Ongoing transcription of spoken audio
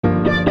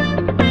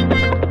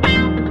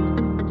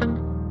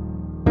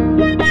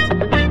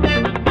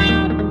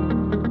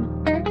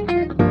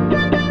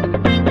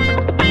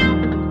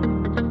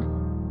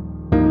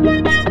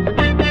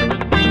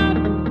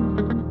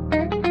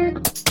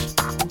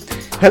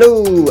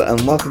Hello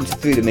and welcome to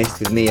Through the Mist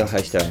with me, your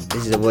host Owen.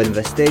 This is a Void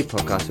Investigative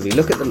podcast where we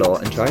look at the law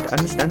and try to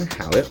understand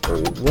how it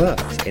all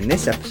works. In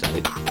this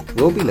episode,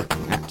 we'll be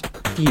looking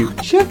at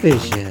future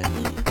vision.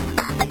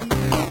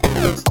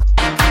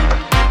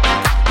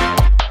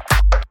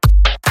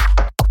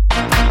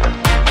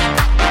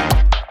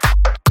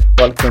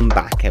 Welcome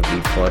back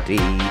everybody.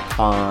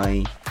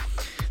 Hi.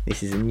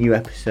 This is a new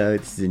episode,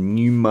 this is a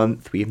new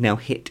month. We have now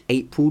hit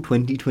April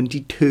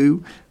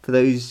 2022, for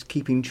those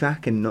keeping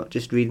track and not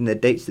just reading the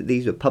dates that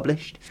these were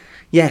published.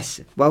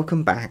 Yes,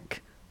 welcome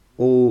back,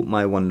 all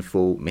my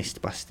wonderful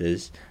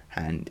Mistbusters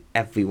and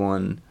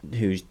everyone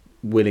who's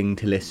willing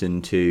to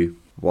listen to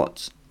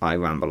what I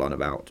ramble on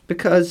about.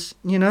 Because,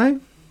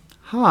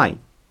 hi,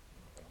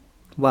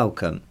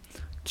 welcome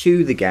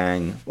to the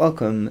gang,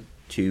 welcome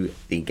to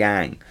the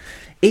gang.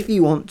 If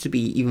you want to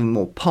be even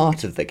more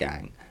part of the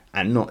gang,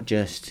 and not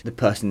just the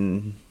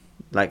person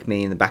like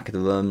me in the back of the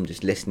room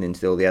just listening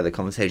to all the other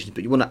conversations,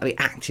 but you want to be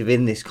active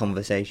in this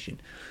conversation,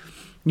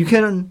 you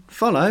can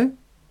follow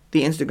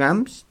the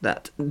Instagrams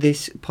that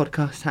this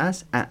podcast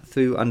has at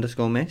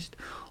through_mist,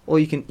 or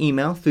you can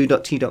email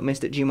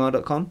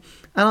through.t.mist@gmail.com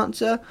and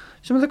answer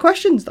some of the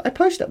questions that I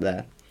post up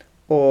there,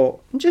 or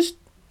just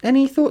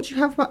any thoughts you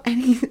have about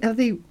any of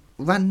the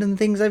random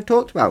things I've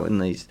talked about in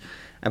these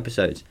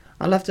episodes.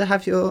 I'd love to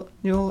have your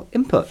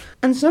input.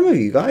 And some of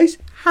you guys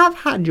have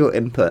had your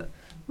input.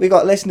 We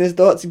got listeners'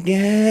 thoughts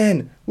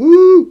again.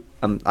 Woo!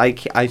 I'm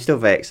still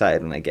very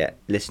excited when I get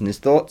listeners'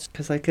 thoughts,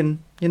 because I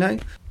can,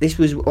 this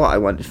was what I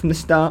wanted from the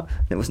start.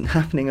 It wasn't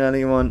happening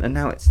earlier on, and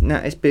now it's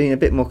been a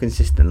bit more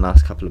consistent the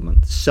last couple of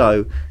months.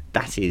 So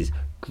that is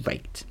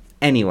great.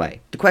 Anyway,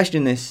 the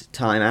question this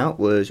time out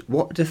was,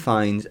 what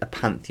defines a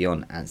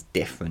pantheon as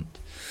different?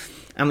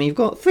 And we've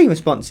got 3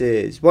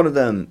 responses. One of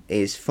them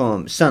is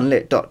from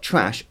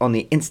sunlit.trash on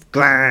the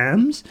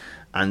Instagrams.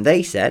 And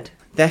they said,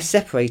 they're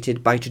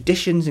separated by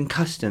traditions and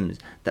customs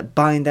that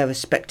bind their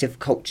respective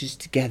cultures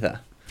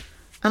together.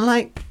 And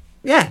I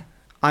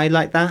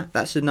like that.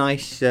 That's a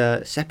nice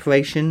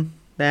separation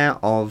there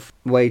of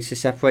ways to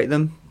separate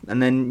them. And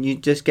then you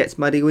just gets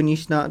muddy when you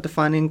start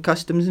defining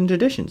customs and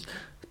traditions.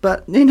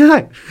 But,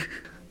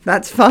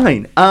 that's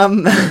fine.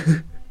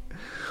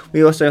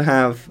 We also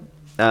have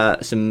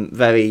some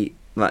very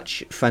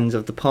much friends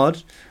of the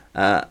pod,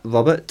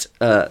 Robert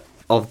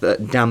of the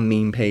Damn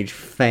Meme Page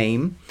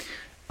fame,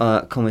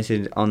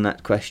 commented on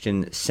that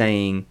question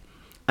saying,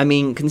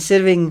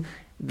 considering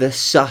the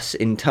sus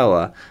in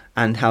Toa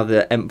and how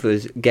the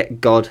emperors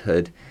get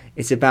godhood,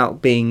 it's about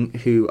being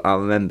who are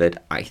remembered,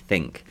 I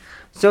think.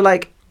 So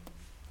they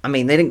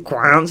didn't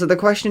quite answer the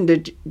question,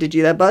 did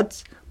you there,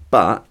 buds?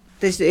 But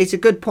it's a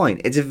good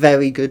point. It's a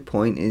very good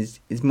point.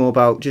 It's more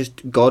about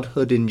just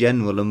godhood in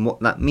general and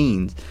what that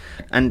means.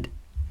 And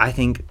I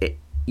think it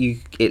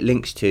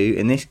links to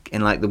in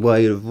the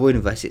world of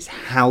Voidiverse, it's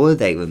how are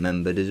they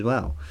remembered as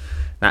well.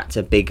 That's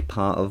a big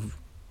part of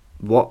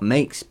what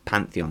makes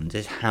pantheons,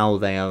 is how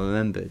they are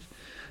remembered.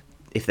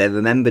 If they're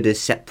remembered as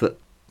separate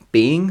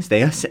beings,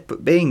 they are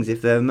separate beings.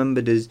 If they're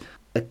remembered as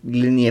a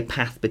linear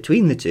path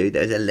between the two,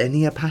 there's a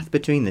linear path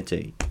between the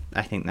two.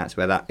 I think that's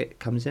where that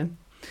comes in.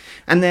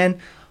 And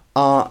then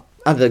our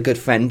other good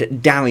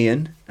friend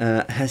Darian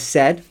has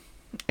said,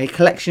 a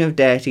collection of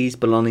deities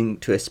belonging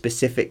to a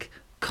specific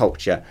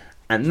culture.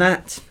 And I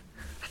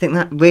think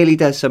that really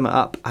does sum it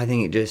up. I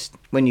think it just,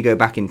 when you go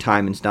back in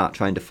time and start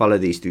trying to follow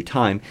these through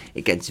time,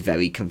 it gets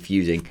very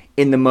confusing.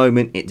 In the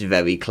moment, it's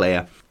very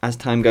clear. As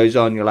time goes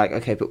on, you're like,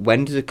 okay, but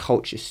when does a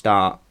culture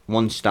start?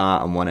 One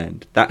start and one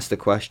end. That's the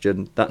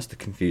question. That's the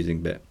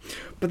confusing bit.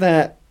 But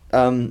there,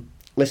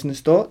 listeners'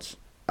 thoughts.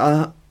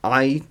 I'm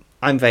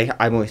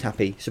always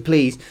happy. So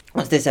please,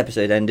 once this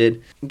episode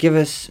ended, give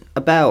us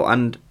a bell,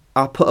 and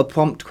I'll put a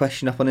prompt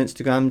question up on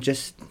Instagram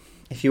just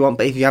if you want.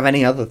 But if you have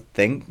any other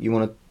thing you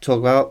want to talk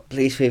about,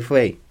 please feel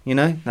free.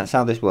 That's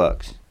how this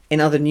works. In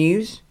other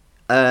news,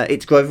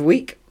 it's Grover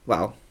Week.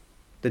 Well,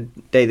 the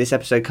day this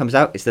episode comes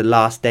out, it's the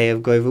last day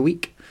of Grover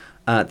Week.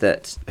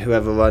 That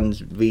whoever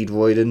runs Read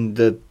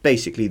Royden,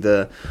 basically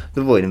the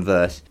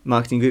Roydenverse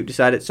marketing group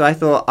decided. So I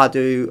thought I'd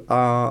do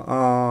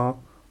I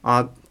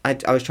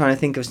was trying to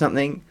think of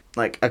something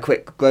like a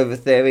quick Grover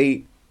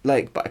theory,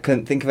 but I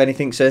couldn't think of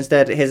anything. So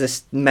instead, here's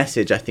a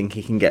message I think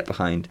he can get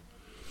behind.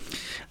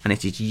 And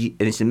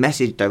it's a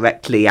message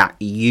directly at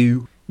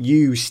you,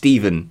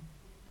 Stephen.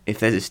 If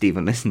there's a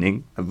Stephen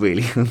listening, I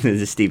really hope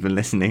there's a Stephen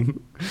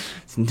listening.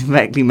 It's a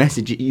directly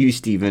message at you,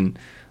 Stephen.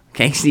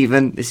 Okay,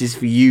 Stephen, this is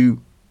for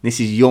you. This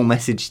is your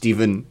message,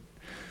 Stephen.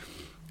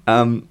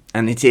 And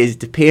it is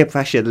to peer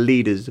pressure the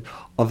leaders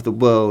of the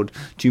world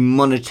to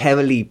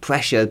monetarily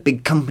pressure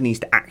big companies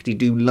to actually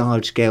do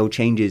large-scale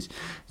changes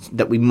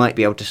that we might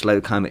be able to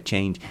slow climate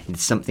change into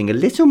something a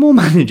little more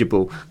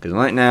manageable, because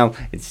right now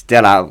it's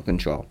still out of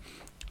control.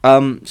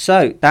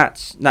 So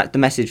that's the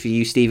message for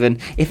you, Stephen.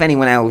 If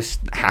anyone else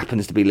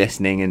happens to be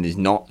listening and is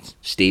not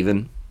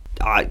Stephen,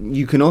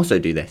 you can also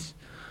do this.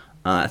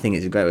 I think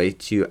it's a great way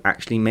to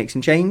actually make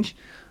some change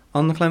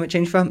on the climate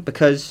change front,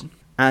 because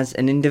as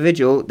an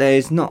individual,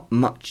 there's not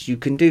much you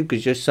can do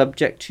because you're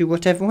subject to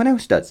what everyone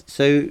else does.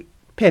 So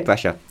Peer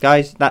pressure.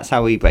 Guys, that's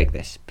how we break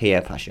this.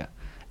 Peer pressure.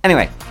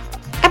 Anyway,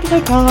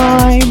 episode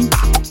time!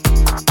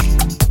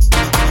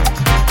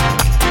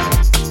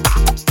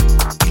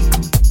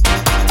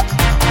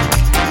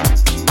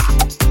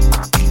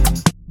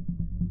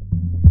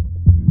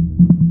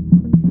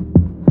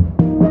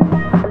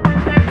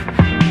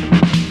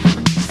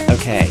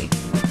 Okay,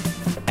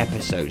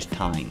 episode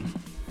time.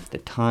 The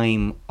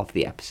time of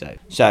the episode.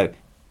 So,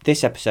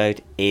 this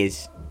episode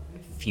is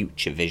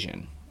future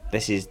vision.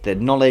 This is the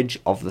knowledge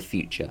of the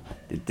future.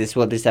 This is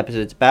what this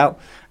episode's about.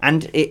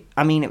 And it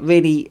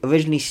really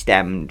originally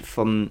stemmed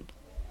from,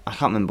 I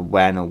can't remember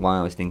when or why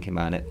I was thinking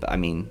about it, but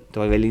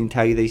do I really need to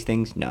tell you these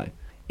things? No.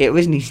 It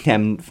originally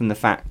stemmed from the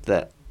fact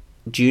that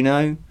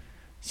Juno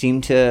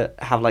seemed to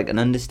have an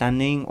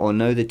understanding or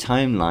know the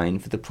timeline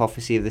for the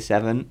prophecy of the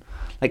Seven,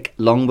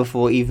 long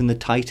before even the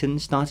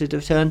Titans started to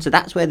return. So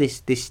that's where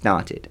this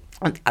started.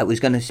 And I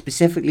was going to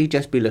specifically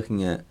just be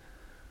looking at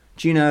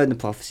Juno and the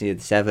prophecy of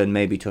the Seven,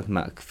 maybe talking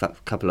about a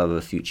couple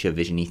other future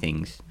visiony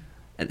things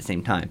at the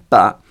same time.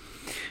 But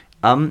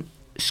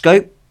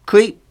scope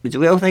creep is a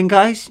real thing,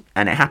 guys,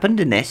 and it happened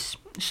in this.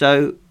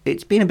 So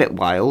it's been a bit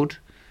wild.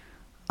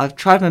 I've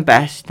tried my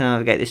best to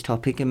navigate this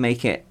topic and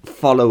make it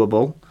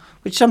followable,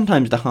 which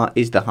sometimes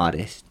is the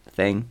hardest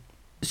thing.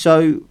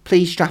 So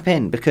please strap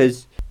in,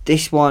 because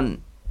this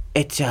one,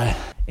 it's a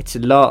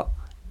lot.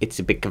 It's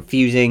a bit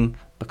confusing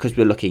because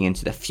we're looking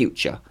into the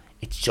future.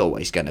 It's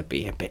always going to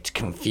be a bit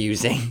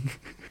confusing.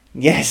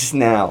 Yes,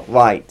 now,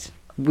 right.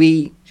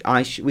 We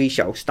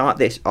shall start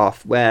this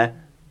off where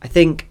I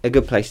think a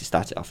good place to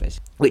start it off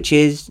is, which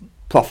is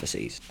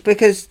prophecies.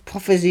 Because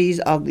prophecies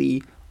are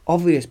the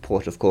obvious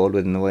port of call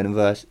within the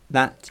universe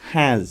that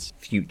has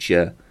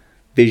future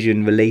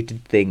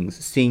vision-related things,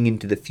 seeing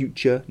into the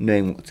future,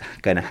 knowing what's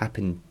going to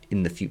happen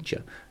in the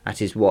future.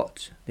 That is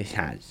what this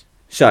has.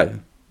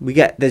 So,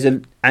 there's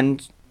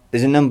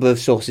a number of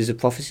sources of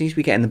prophecies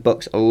we get in the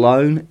books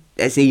alone.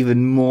 There's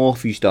even more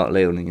if you start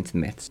learning into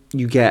myths.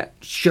 You get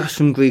just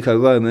from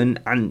Greco-Roman,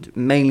 and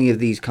mainly of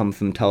these come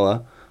from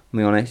Torah, to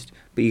be honest.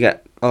 But you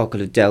get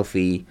Oracle of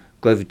Delphi,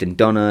 Grove of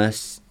Dodona,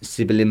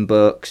 Sibylline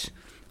books,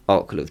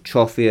 Oracle of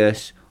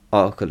Trophius,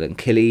 Oracle of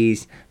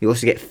Achilles. You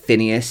also get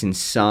Phineas and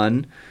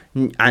Sun,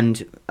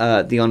 and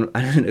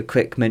a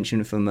quick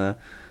mention from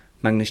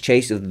Magnus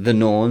Chase of the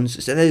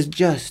Norns. So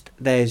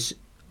there's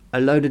a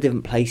load of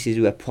different places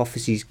where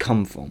prophecies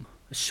come from.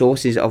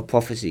 Sources of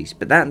prophecies.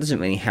 But that doesn't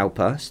really help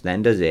us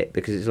then, does it?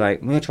 Because it's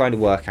we're trying to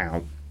work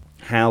out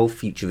how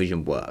future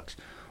vision works.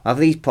 Of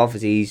these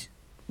prophecies,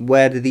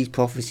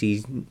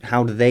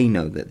 how do they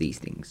know that these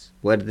things?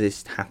 Where did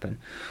this happen?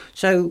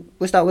 So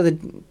we'll start with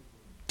a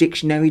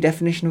dictionary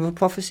definition of a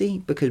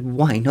prophecy, because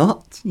why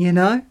not,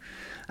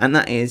 And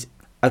that is,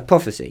 a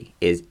prophecy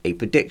is a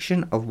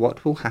prediction of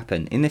what will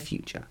happen in the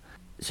future.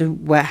 So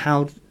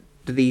how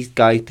do these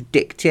guys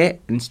predict it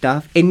and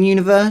stuff? In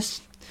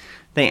universe,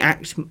 they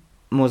act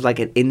more like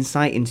an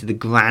insight into the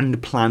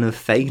grand plan of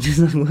fate,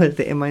 as I worded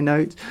it in my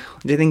notes,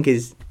 which I think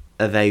is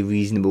a very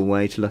reasonable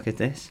way to look at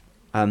this.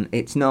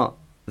 It's not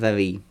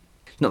very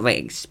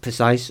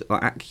precise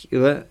or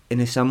accurate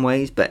in some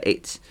ways, but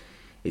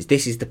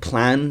this is the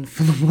plan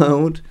for the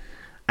world,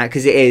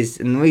 because it is.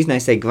 And the reason I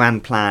say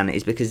grand plan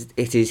is because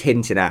it is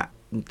hinted at.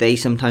 They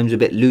sometimes are a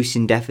bit loose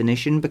in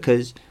definition,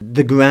 because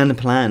the grand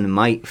plan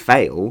might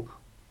fail,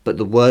 but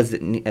the words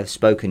that are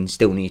spoken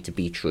still need to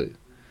be true.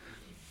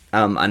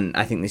 And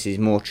I think this is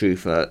more true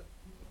for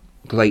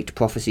great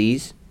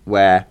prophecies,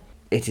 where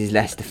it is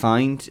less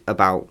defined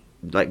about,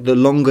 the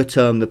longer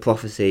term the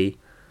prophecy,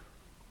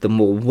 the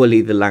more woolly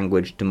the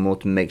language, the more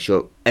to make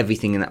sure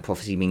everything in that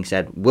prophecy being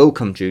said will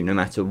come true, no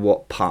matter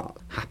what part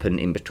happen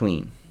in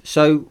between.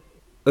 So,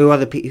 who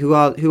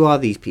are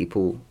these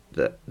people?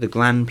 The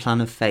grand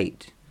plan of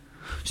fate.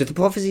 So the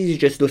prophecies are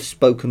just the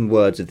spoken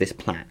words of this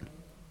plan.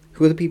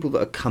 Who are the people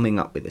that are coming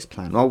up with this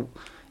plan? Well,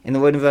 in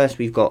the universe,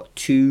 we've got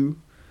two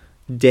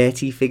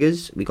deity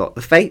figures. We got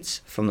the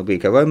Fates from the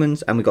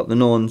Greco-Romans, and we got the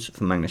Norns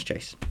from Magnus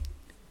Chase.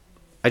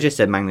 I just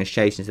said Magnus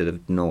Chase instead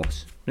of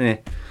Norse.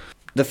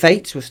 The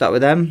Fates, we'll start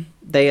with them.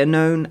 They are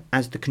known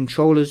as the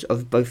controllers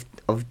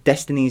of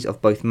destinies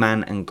of both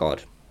man and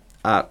God.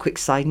 Quick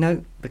side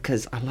note,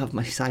 because I love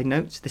my side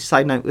notes. This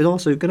side note is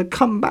also going to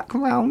come back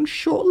around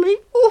shortly.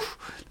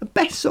 Oof, the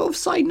best sort of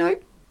side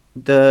note.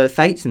 The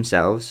Fates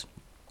themselves,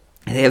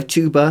 they have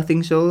two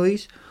birthing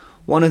stories.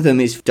 One of them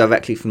is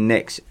directly from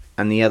Nyx,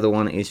 and the other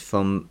one is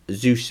from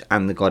Zeus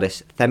and the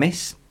goddess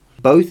Themis.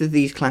 Both of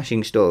these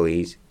clashing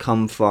stories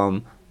come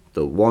from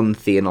the one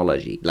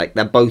theology.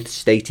 They're both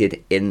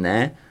stated in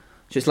there.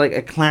 So it's like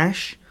a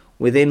clash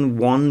within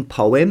one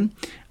poem,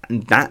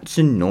 and that's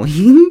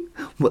annoying.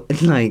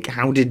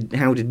 How did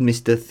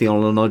Mr.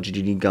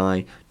 Theology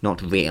guy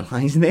not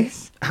realise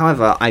this?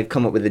 However, I've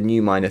come up with a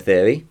new minor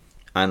theory,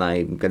 and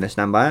I'm going to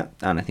stand by it,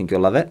 and I think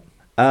you'll love it,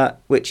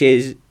 which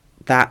is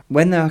that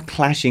when there are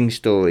clashing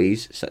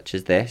stories such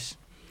as this,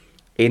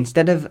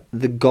 instead of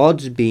the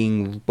gods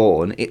being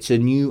born, it's a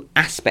new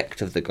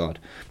aspect of the god.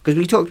 Because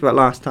we talked about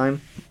last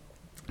time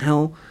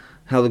how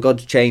the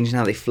gods change and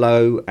how they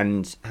flow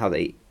and how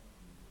they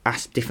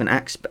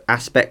different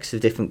aspects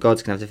of different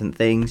gods can have different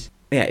things.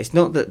 Yeah, it's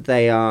not that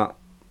they are.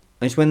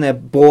 It's when they're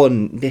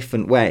born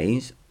different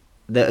ways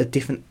that a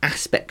different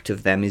aspect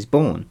of them is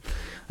born.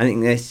 I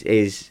think this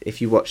is,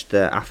 if you watched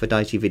the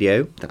Aphrodite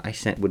video that I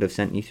would have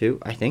sent you to,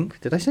 I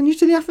think. Did I send you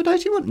to the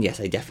Aphrodite one? Yes,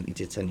 I definitely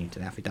did send you to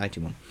the Aphrodite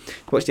one.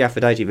 Watch the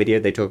Aphrodite video,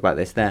 they talk about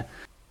this there.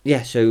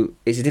 Yeah, so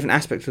it's a different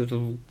aspect of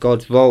the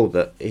god's role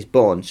that is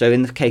born. So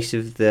in the case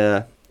of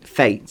the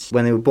Fates,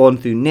 when they were born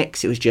through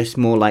Nyx, it was just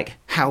more like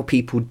how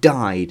people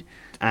died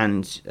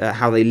and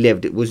how they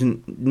lived. It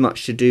wasn't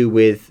much to do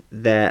with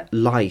their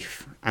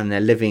life and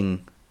their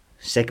living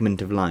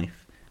segment of life.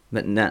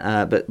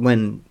 But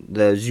when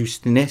the Zeus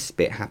Nyx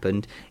bit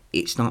happened,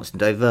 it starts to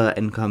divert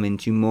and come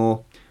into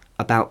more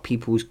about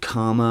people's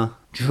karma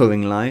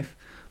during life.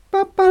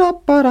 Get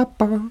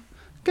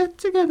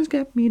together,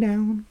 get me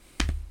down.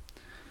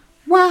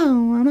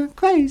 Wow, I'm not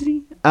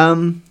crazy.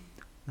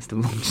 That's the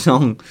wrong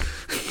song.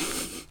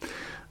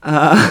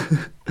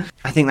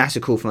 I think that's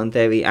a cool fun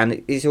theory,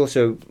 and it's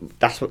also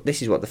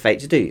this is what the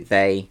Fates do.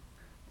 They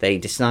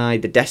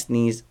decide the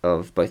destinies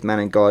of both man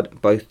and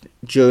god, both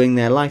during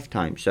their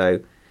lifetime. So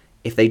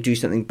if they do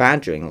something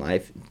bad during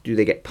life, do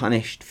they get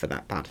punished for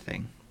that bad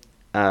thing?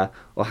 Or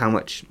how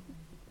much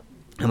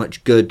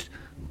good,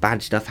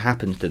 bad stuff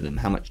happens to them?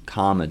 How much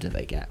karma do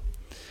they get?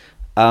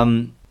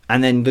 And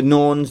then the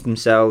Norns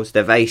themselves,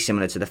 they're very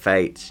similar to the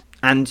Fates.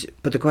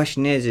 But the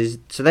question is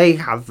so they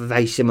have a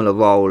very similar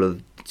role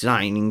of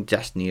designing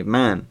destiny of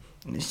man.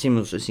 And it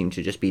also seems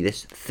to just be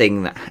this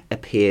thing that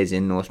appears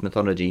in Norse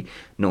mythology.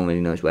 No one really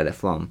knows where they're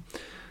from.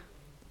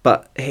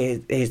 But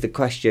here's the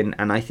question,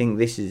 and I think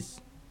this is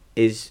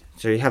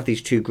so you have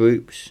these two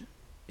groups,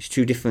 these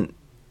two different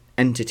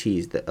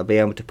entities that are being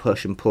able to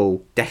push and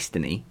pull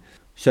destiny.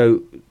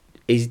 So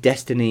is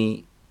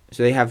destiny,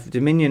 so they have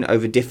dominion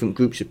over different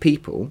groups of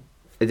people.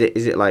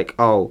 Is it like,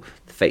 oh,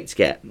 the Fates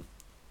get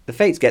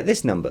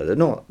this number, the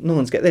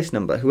Norns get this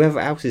number, whoever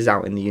else is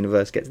out in the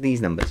universe gets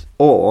these numbers?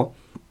 Or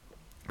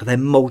are there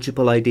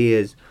multiple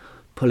ideas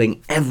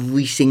pulling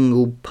every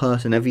single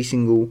person, every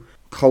single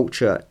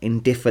culture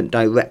in different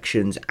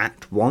directions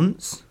at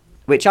once?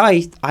 Which I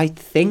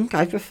think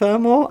I prefer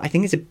more. I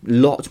think it's a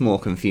lot more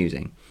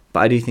confusing, but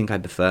I do think I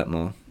prefer it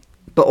more.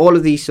 But all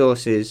of these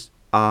sources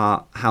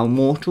are how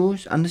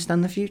mortals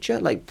understand the future,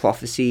 like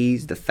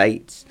prophecies, the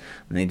Fates,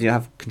 and they do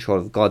have control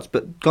of gods,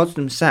 but gods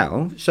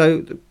themselves,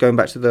 so going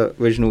back to the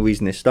original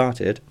reason this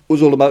started,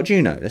 was all about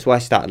Juno. That's why I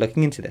started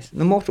looking into this.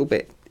 The mortal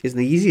bit is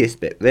the easiest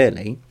bit,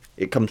 really.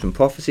 It comes from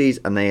prophecies,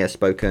 and they are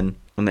spoken,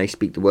 and they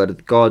speak the word of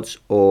the gods,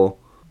 or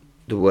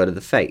the word of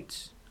the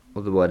Fates,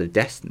 or the word of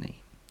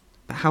destiny.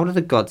 But how do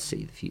the gods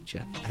see the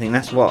future? I think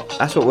that's what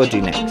we'll do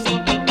next.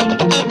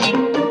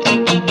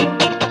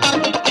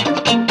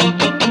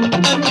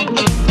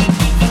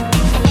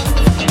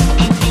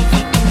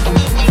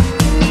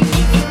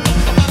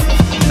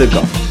 The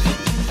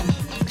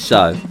gods.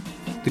 So,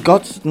 the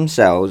gods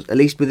themselves, at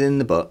least within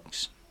the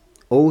books,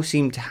 all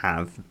seem to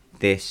have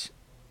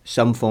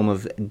some form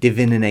of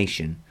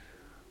divination.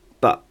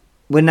 But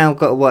we've now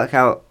got to work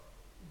out,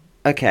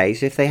 okay,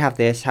 so if they have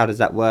this, how does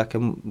that work,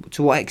 and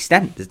to what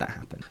extent does that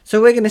happen?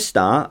 So we're going to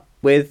start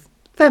with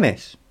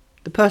Themis,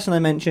 the person I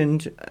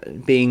mentioned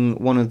being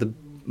one of the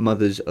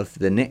mothers of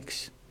the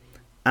Nyx,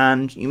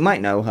 and you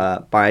might know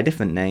her by a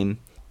different name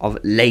of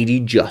Lady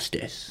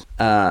Justice.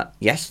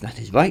 Yes, that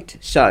is right.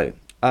 So,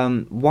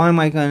 why am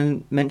I going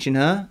to mention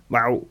her?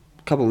 Well,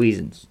 a couple of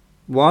reasons.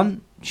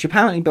 One, she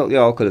apparently built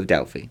the Oracle of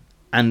Delphi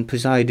and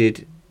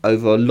presided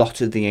over a lot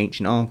of the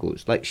ancient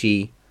oracles. Like,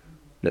 she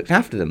looked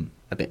after them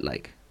a bit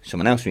like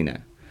someone else we know.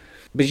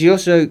 But she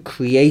also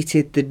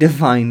created the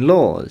divine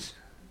laws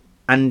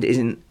and is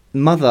a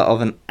mother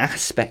of an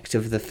aspect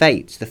of the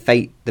Fates,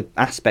 the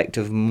aspect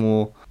of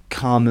more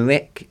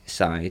karmic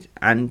side,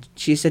 and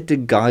she's said to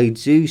guide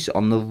Zeus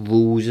on the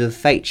rules of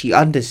fate. She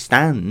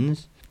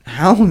understands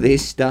how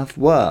this stuff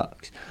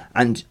works,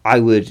 and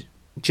I would,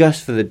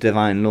 just for the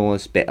divine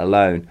laws bit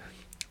alone,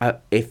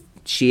 if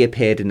she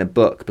appeared in a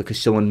book because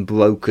someone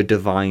broke a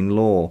divine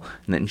law,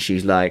 and then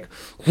she's like,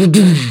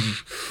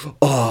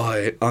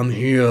 I am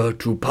here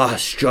to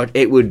pass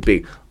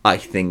judgment, I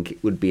think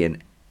it would be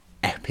an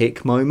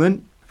epic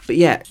moment. But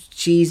yeah,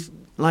 she's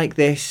like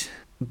this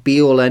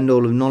be-all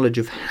end-all of knowledge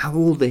of how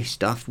all this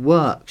stuff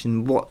works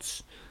and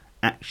what's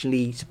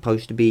actually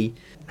supposed to be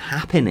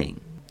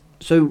happening.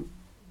 So,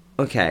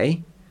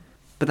 okay,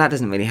 but that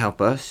doesn't really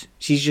help us.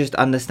 She just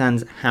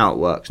understands how it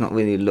works, not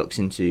really looks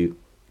into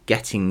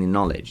getting the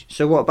knowledge.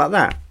 So what about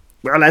that?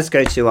 Well, let's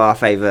go to our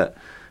favourite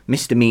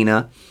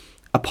misdemeanor,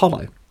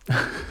 Apollo.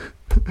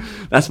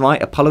 That's right,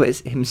 Apollo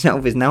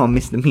himself is now a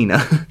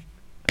misdemeanor.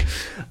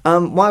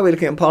 Why are we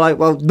looking at Apollo?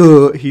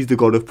 Well, he's the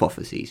god of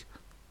prophecies.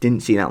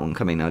 Didn't see that one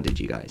coming now, did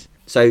you guys?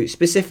 So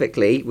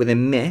specifically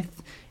within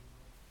myth,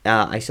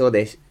 I saw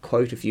this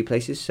quote a few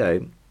places,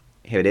 so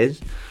here it is.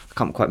 I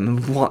can't quite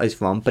remember what it's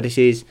from, but it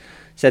is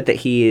said that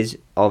he is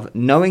of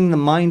knowing the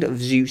mind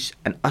of Zeus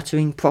and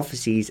uttering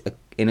prophecies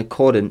in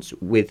accordance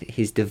with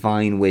his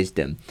divine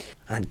wisdom.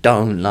 I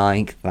don't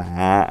like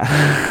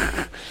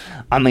that.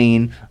 I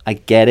mean, I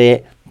get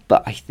it,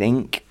 but I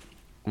think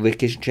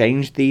Rick has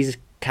changed these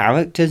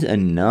characters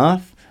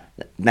enough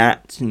that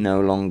that's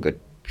no longer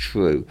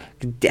true.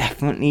 It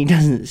definitely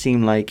doesn't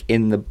seem like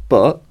in the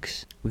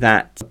books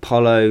that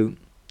Apollo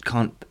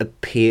can't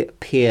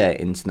peer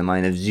into the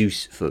mind of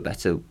Zeus, for a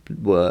better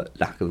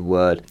lack of a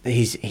word.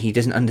 He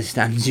doesn't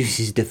understand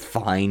Zeus's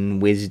divine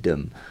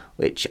wisdom,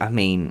 which, I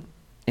mean,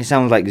 it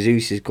sounds like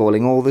Zeus is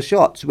calling all the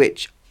shots,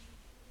 which,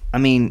 I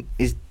mean,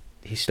 is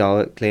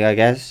historically, I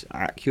guess,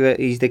 accurate.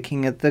 He's the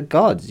king of the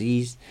gods.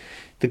 He's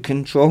the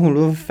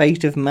controller of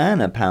fate of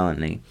man,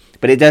 apparently.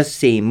 But it does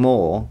seem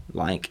more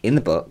like, in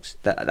the books,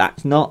 that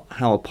that's not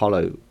how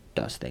Apollo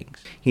does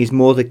things. He's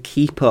more the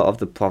keeper of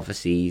the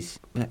prophecies.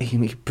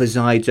 He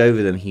presides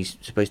over them. He's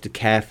supposed to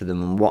care for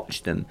them and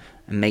watch them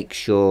and make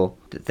sure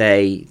that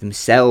they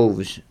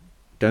themselves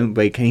don't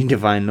break any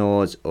divine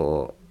laws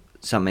or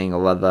something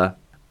or other,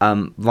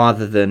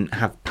 rather than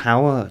have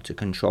power to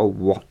control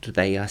what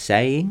they are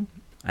saying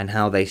and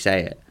how they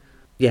say it.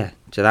 Yeah,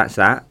 so that's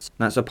that.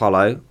 That's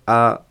Apollo.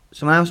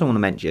 Someone else I want to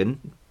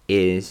mention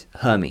is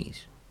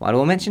Hermes. Why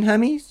do I mention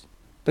Hermes?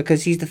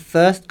 Because he's the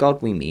first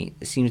god we meet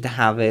that seems to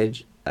have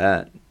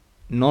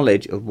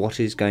knowledge of what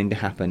is going to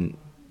happen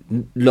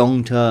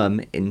long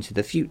term into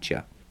the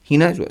future. He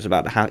knows what's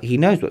about to happen. He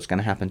knows what's going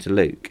to happen to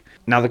Luke.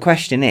 Now the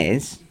question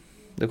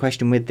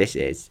with this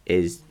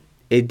is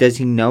does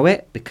he know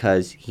it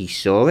because he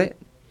saw it,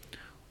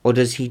 or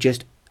is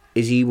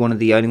he one of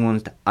the only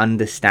ones that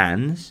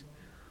understands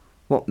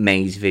what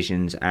May's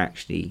visions are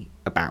actually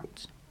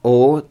about?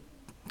 Or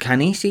can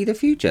he see the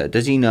future?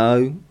 Does he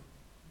know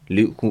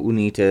Luke will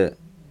need to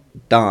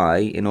die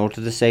in order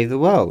to save the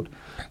world?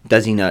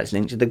 Does he know it's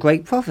linked to the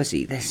Great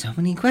Prophecy? There's so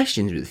many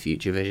questions with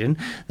Future Vision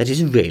that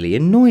is really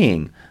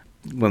annoying.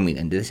 When we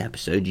end this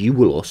episode, you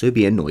will also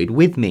be annoyed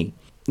with me.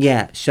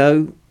 Yeah,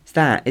 so it's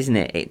that, isn't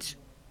it? It's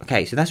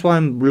okay, so that's why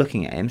I'm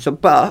looking at him.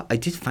 But I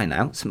did find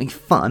out something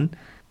fun.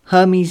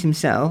 Hermes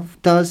himself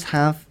does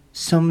have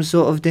some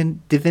sort of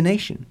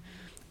divination.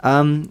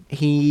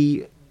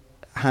 He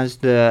has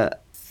the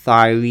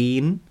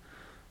Thyrene,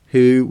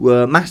 who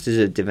were masters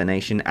of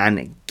divination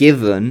and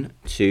given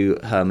to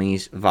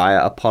Hermes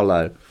via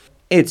Apollo.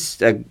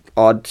 It's an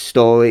odd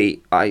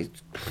story.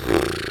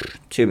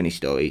 Too many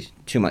stories,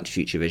 too much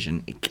Future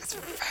Vision. It gets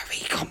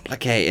very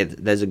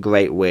complicated. There's a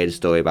great weird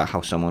story about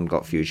how someone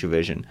got Future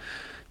Vision.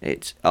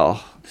 It's,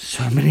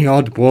 so many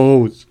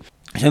oddballs.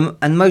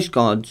 And most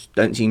gods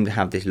don't seem to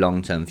have this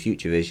long-term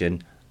Future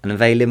Vision and are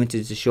very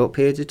limited to short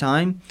periods of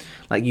time.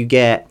 Like, you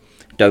get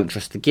Don't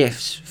Trust the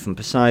Gifts from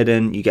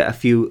Poseidon. You get a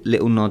few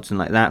little nods and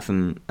like that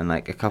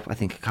a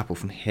couple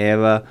from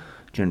Hera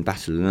during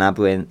Battle of the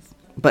Labyrinth.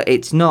 But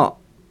it's not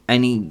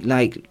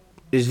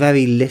there's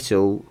very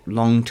little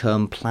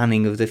long-term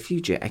planning of the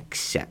future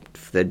except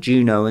for the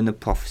Juno and the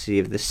Prophecy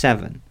of the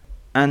Seven.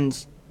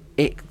 And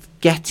it's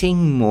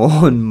getting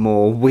more and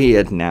more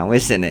weird now,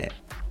 isn't it?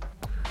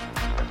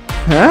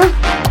 Huh?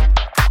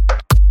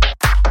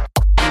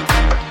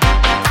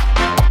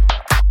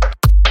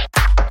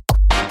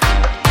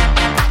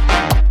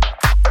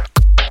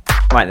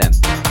 Right then,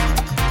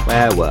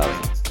 where were we?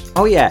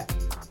 Oh yeah,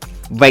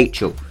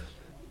 Rachel.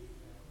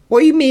 What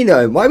do you mean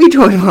though? Why are we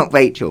talking about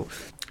Rachel?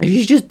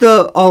 She's just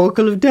the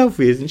Oracle of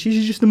Delphi, isn't she?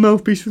 She's just the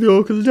mouthpiece for the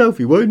Oracle of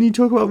Delphi. Why don't you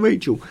talk about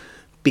Rachel?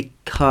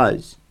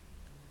 Because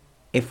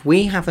if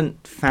we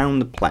haven't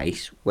found the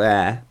place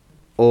where,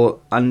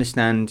 or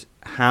understand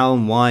how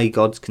and why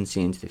gods can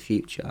see into the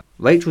future,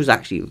 Rachel's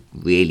actually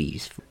really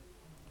useful.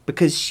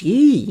 Because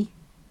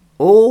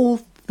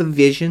all the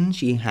vision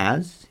she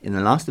has in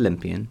The Last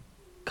Olympian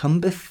come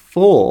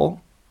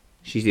before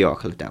she's the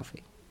Oracle of Delphi.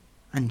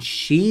 And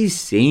she's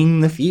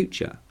seeing the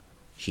future.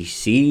 She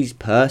sees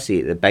Percy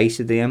at the base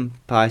of the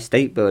Empire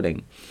State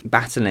Building,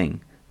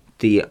 battling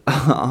the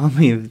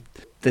army of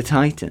the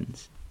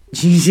Titans.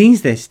 She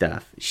sees this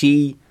stuff.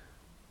 She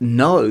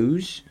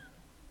knows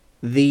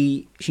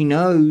the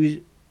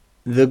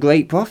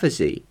Great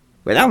Prophecy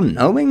without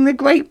knowing the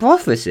Great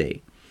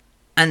Prophecy.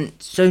 And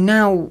so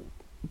now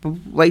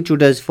Rachel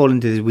does fall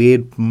into this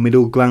weird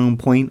middle ground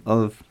point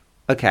of,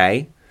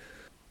 okay,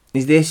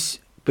 is this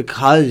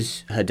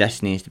because her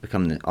destiny is to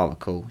become the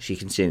Oracle, she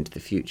can see into the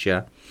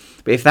future?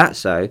 But if that's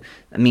so,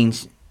 that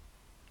means,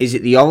 is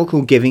it the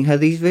Oracle giving her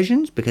these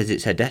visions because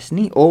it's her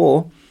destiny?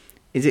 Or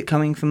is it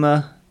coming from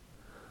a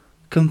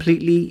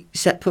completely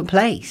separate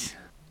place?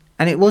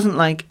 And it wasn't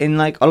like in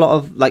a lot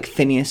of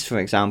Phineas, for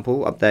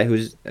example, up there,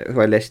 who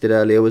I listed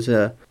earlier, was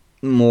a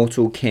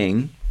mortal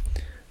king.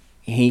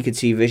 He could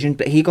see vision,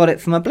 but he got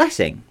it from a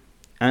blessing.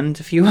 And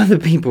a few other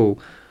people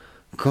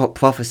got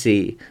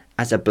prophecy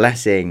as a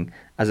blessing,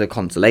 as a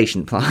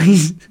consolation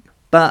prize.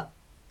 But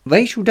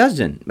Rachel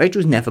doesn't.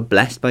 Rachel's never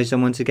blessed by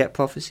someone to get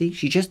prophecy.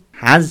 She just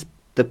has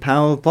the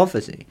power of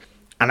prophecy.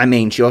 And I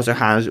mean, she also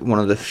has one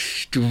of the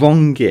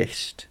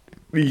strongest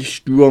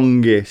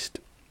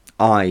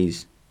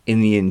eyes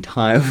in the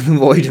entire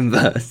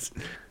Voidenverse.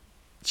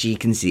 She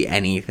can see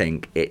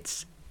anything.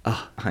 It's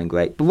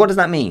great. But what does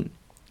that mean?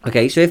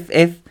 Okay, so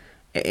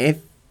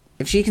if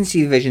she can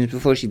see visions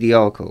before she's the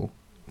Oracle,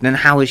 then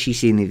how has she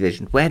seen these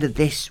visions? Where does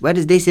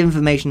this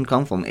information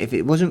come from? If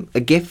it wasn't a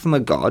gift from a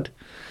god,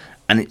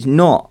 and it's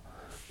not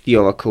the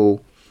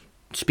oracle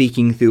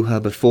speaking through her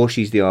before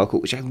she's the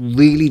oracle, which I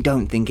really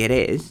don't think it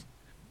is,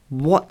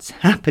 what's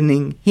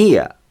happening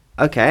here?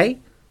 Okay?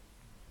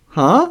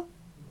 Huh?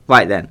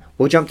 Right then,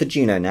 we'll jump to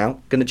Juno now.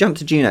 Gonna jump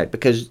to Juno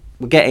because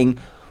we're getting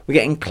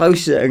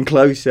closer and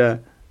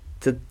closer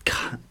to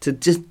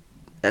just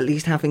at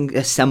least having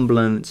a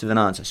semblance of an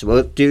answer. So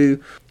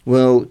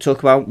we'll talk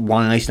about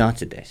why I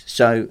started this.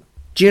 So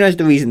Juno's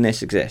the reason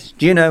this exists.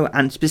 Juno,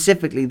 and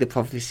specifically the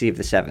prophecy of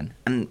the Seven,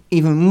 and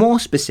even more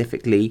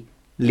specifically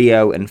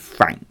Leo and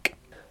Frank.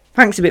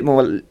 Frank's a bit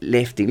more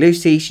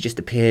lifty-loosey. She just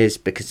appears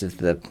because of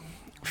the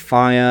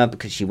fire,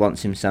 because she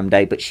wants him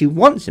someday. But she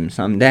wants him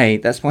someday.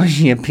 That's why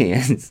she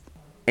appears.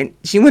 And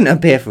she wouldn't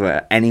appear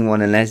for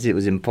anyone unless it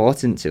was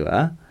important to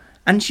her.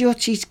 And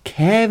she's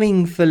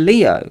caring for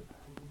Leo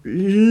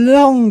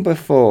long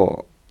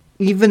before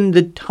even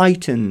the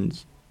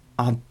Titans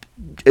are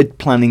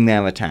planning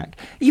their attack.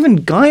 Even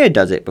Gaia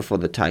does it before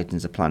the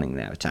Titans are planning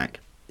their attack.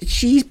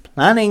 She's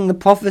planning the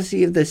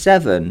prophecy of the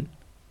Seven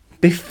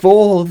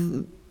before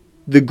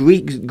the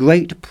Greeks'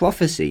 great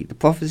prophecy. The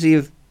prophecy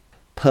of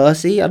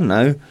Percy, I don't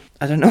know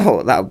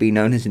what that would be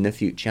known as in the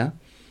future.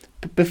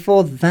 But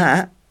before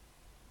that,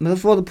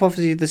 before the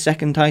prophecy of the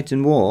Second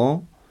Titan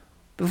War,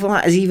 before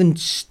that has even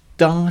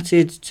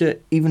started to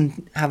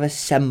even have a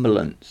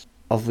semblance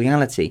of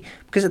reality.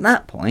 Because at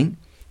that point,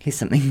 here's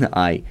something that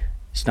I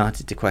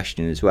started to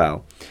question as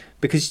well.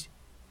 Because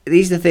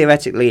these are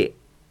theoretically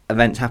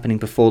events happening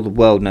before the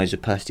world knows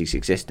of Percy's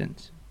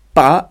existence.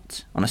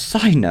 But, on a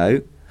side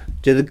note,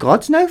 do the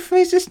gods know for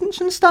his existence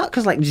from the start?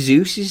 Because, like,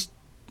 Zeus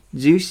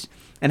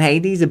and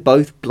Hades are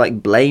both,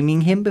 like,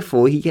 blaming him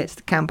before he gets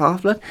to Camp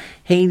Half-Blood.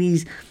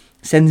 Hades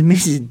sends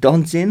Mrs.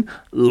 Dodds in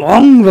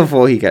long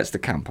before he gets to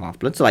Camp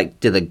Half-Blood. So, like,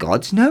 do the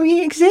gods know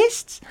he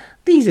exists?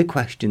 These are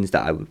questions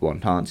that I would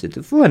want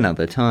answered for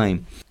another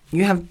time.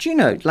 You have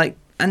Juno, like,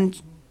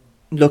 and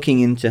looking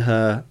into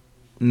her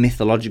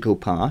mythological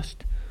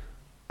past,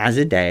 as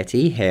a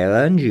deity,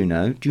 Hera and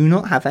Juno do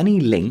not have any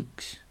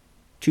links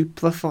to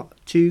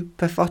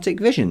prophetic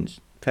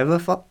visions,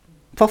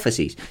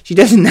 prophecies. She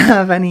doesn't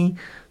have any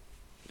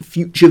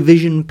future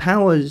vision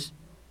powers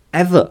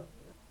ever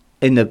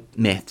in the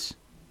myths.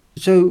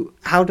 So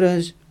how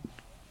does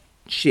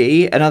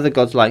she and other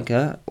gods like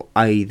her,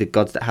 i.e. the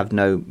gods that have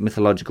no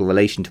mythological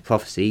relation to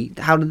prophecy,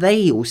 how do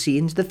they all see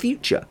into the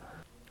future?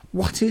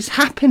 What is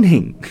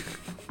happening?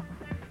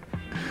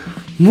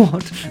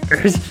 What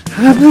is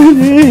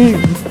happening?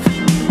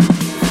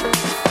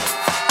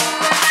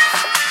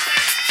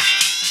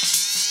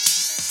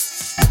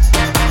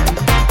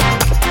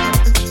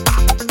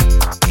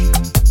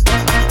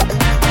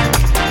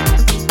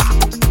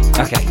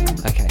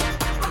 Okay.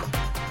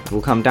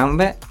 We'll come down a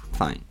bit?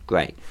 Fine,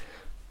 great.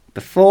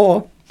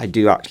 Before I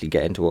do actually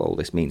get into what all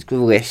this means, because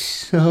we're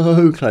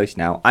so close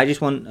now, I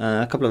just want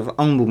a couple of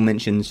honourable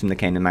mentions from the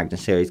Cain and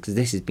Magnus series, because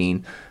this has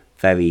been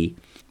very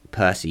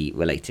Percy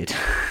related.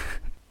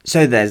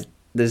 So there's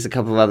a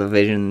couple of other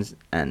visions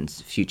and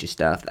future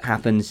stuff that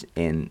happens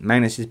in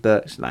Magnus's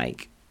books,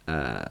 like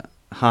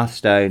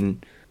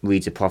Hearthstone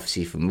reads a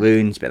prophecy from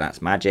runes, but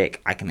that's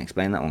magic. I can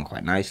explain that one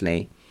quite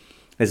nicely.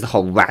 There's the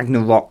whole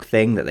Ragnarok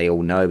thing that they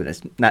all know,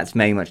 but that's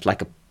very much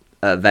like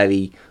a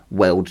very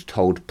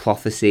well-told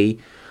prophecy,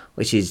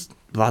 which is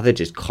rather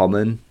just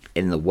common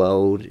in the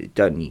world. You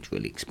don't need to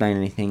really explain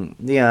anything.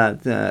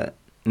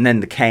 And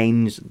then the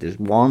Canes, there's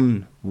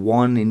the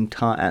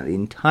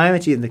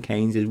entirety of the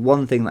Canes, there's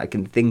one thing that I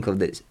can think of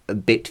that's a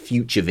bit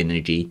future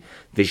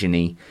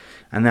visiony,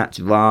 and that's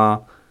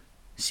Ra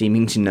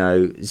seeming to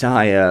know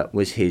Zaya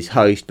was his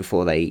host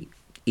before they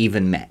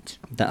even met.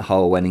 That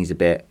whole when he's a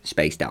bit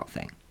spaced out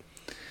thing,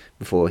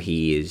 before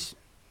he is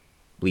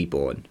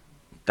reborn.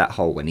 That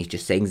whole when he's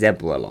just saying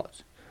Zebra a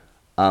lot.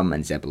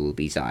 And Zebra will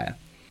be Zaya.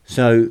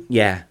 So,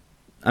 yeah.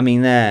 I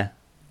mean, the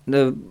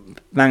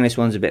Magnus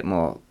one's a bit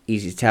more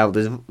easy to tell.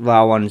 The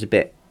Ra one's a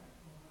bit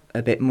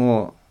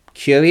more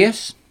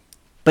curious.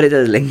 But it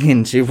does link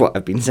into what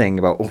I've been saying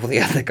about all the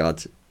other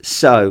gods.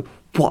 So,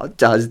 what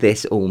does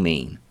this all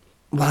mean?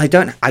 Well,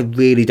 I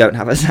really don't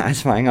have a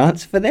satisfying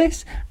answer for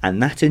this.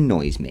 And that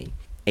annoys me.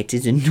 It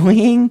is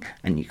annoying,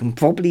 and you can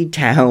probably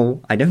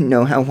tell. I don't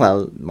know how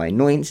well my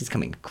annoyance is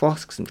coming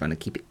across, because I'm trying to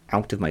keep it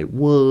out of my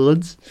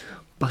words.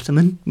 But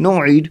I'm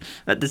annoyed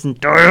at this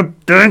entire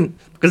thing,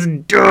 because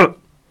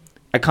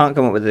I can't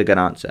come up with a good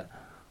answer.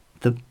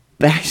 The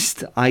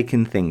best I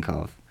can think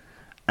of,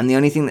 and the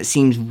only thing that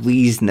seems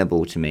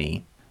reasonable to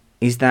me,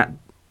 is that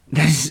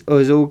this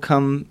has all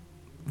come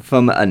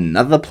from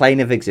another plane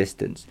of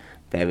existence.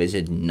 There is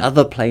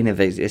another plane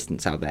of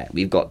existence out there.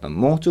 We've got the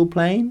mortal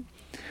plane,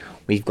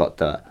 we've got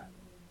the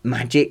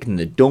magic and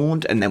the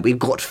dawn, and then we've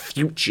got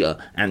future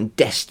and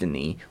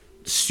destiny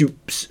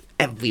soups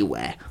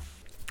everywhere,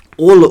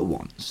 all at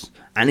once.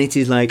 And it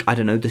is like, I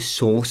don't know, the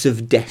source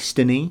of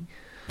destiny,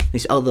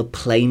 this other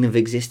plane of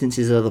existence,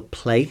 this other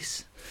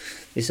place,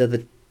 this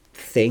other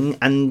thing,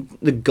 and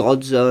the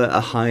gods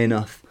are high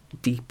enough,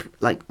 deep,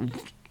 like,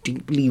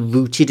 deeply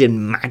rooted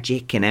in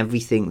magic and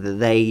everything, that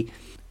they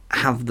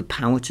have the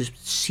power to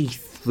see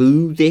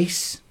through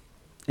this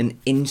and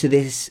into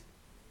this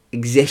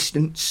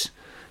existence,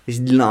 these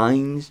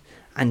lines,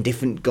 and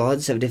different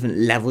gods have different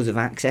levels of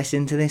access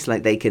into this.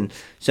 Like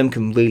some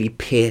can really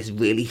pierce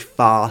really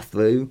far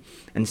through,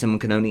 and someone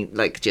can only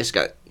just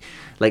go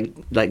like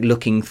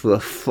looking through a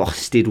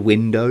frosted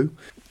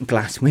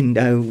glass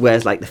window,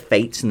 whereas the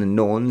Fates and the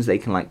Norns, they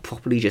can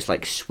properly just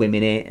swim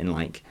in it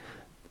and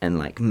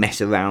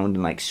mess around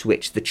and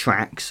switch the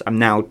tracks. I'm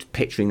now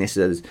picturing this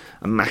as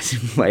a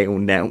massive rail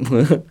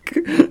network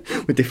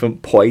with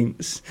different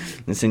points,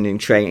 and sending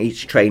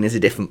each train is a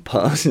different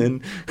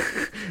person.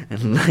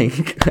 And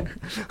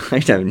I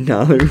don't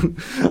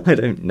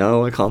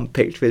know, I can't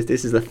picture this.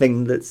 This is a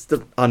thing that's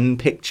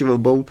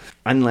unpicturable.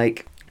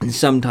 And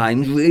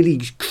sometimes,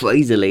 really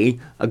crazily,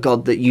 a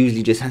god that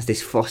usually just has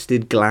this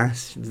frosted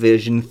glass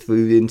vision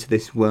through into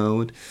this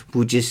world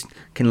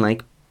can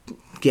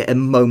get a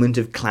moment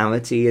of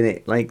clarity in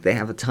it. They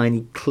have a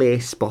tiny clear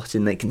spot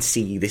and they can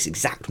see this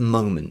exact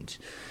moment.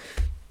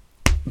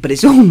 But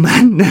it's all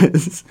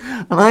madness.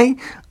 And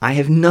I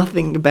have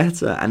nothing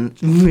better, and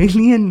it's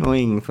really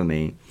annoying for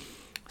me.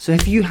 So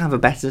if you have a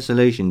better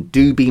solution,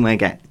 do be my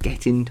guest.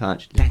 Get in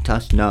touch. Let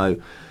us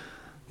know.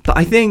 But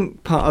I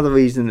think part of the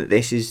reason that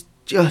this is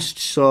just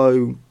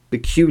so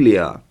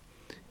peculiar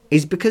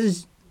is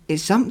because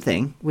it's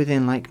something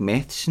within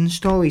myths and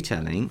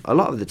storytelling. A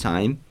lot of the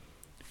time,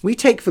 we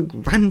take for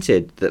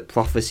granted that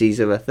prophecies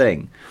are a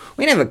thing.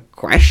 We never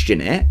question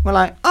it. We're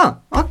like, oh,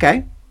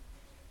 okay,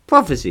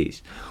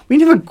 prophecies. We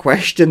never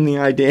question the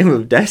idea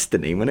of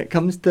destiny when it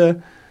comes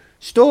to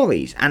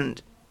stories.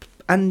 And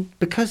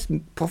because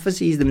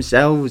prophecies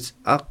themselves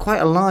are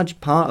quite a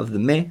large part of the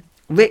myth,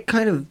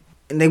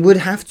 they would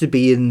have to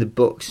be in the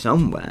book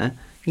somewhere.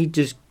 He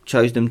just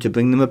chose them to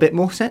bring them a bit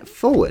more set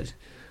forward,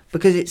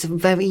 because it's a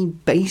very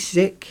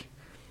basic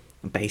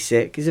is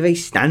a very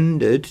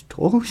standard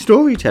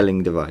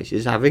storytelling device,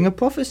 is having a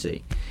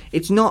prophecy.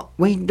 It's not,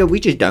 we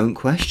just don't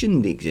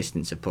question the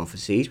existence of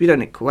prophecies. We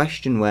don't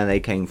question where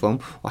they came from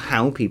or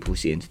how people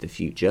see into the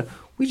future.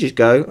 We just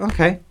go,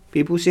 okay,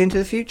 people see into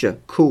the future,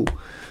 cool.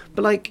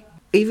 But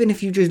even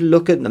if you just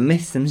look at the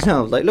myths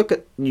themselves, look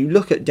at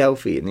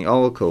Delphi and the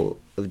Oracle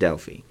of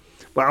Delphi.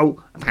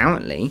 Well,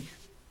 apparently,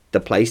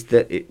 the place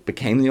that it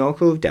became the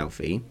Oracle of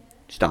Delphi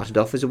started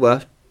off as a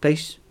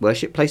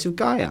worship place of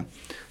Gaia.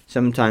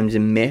 Sometimes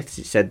in myths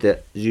it said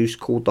that Zeus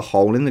called the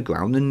hole in the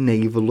ground the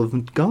navel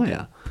of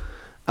Gaia.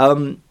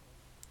 And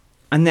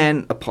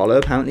then Apollo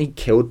apparently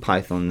killed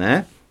Python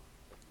there.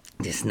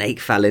 The snake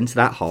fell into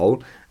that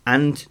hole,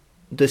 and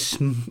the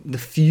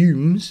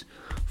fumes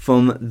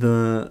from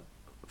the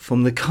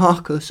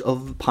carcass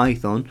of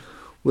Python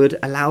would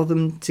allow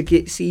them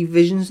to see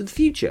visions of the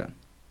future.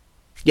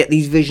 Yet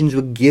these visions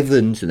were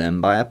given to them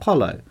by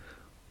Apollo,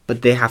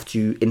 but they have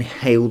to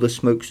inhale the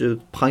smokes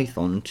of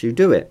Python to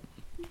do it.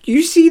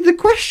 You see the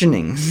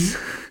questionings.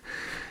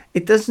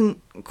 It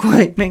doesn't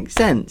quite make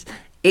sense.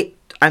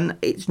 And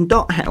it's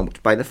not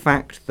helped by the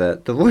fact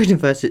that the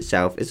Roidiverse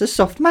itself is a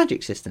soft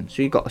magic system.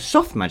 So you've got a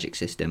soft magic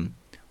system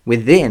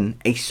within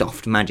a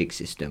soft magic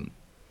system.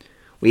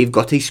 We've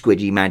got a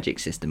squidgy magic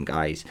system,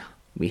 guys.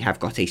 We have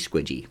got a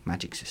squidgy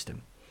magic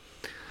system.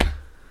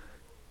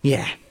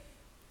 Yeah.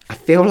 I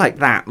feel like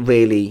that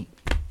was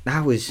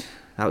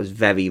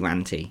very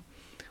ranty.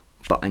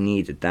 But I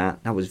needed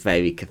that. That was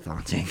very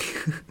cathartic.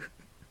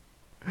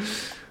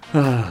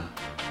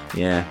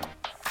 Yeah.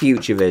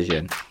 Future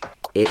vision.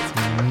 It's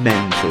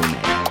mental,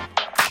 mate.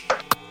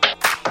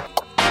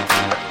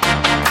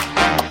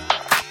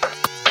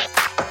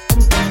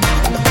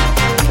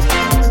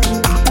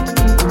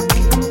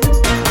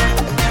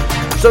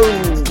 So,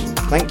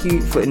 thank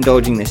you for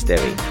indulging this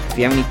theory. If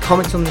you have any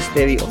comments on this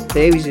theory or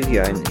theories of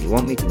your own that you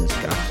want me to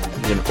discuss,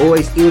 you can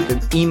always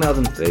email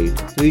them through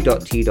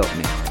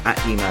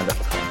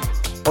through.t.myth@gmail.com.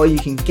 Or you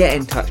can get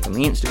in touch on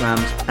the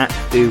Instagrams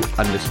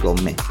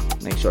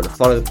 @through_myth. Make sure to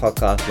follow the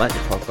podcast, like the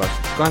podcast,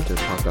 subscribe to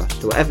the podcast,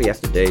 do whatever you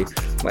have to do,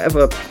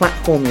 whatever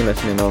platform you're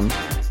listening on,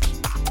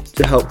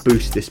 to help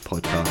boost this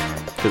podcast.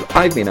 Because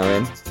I've been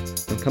Owen,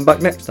 and come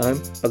back next time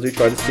as we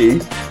try to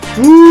see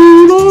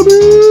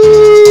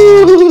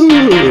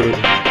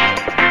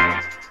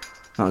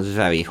That was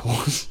very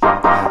hoarse.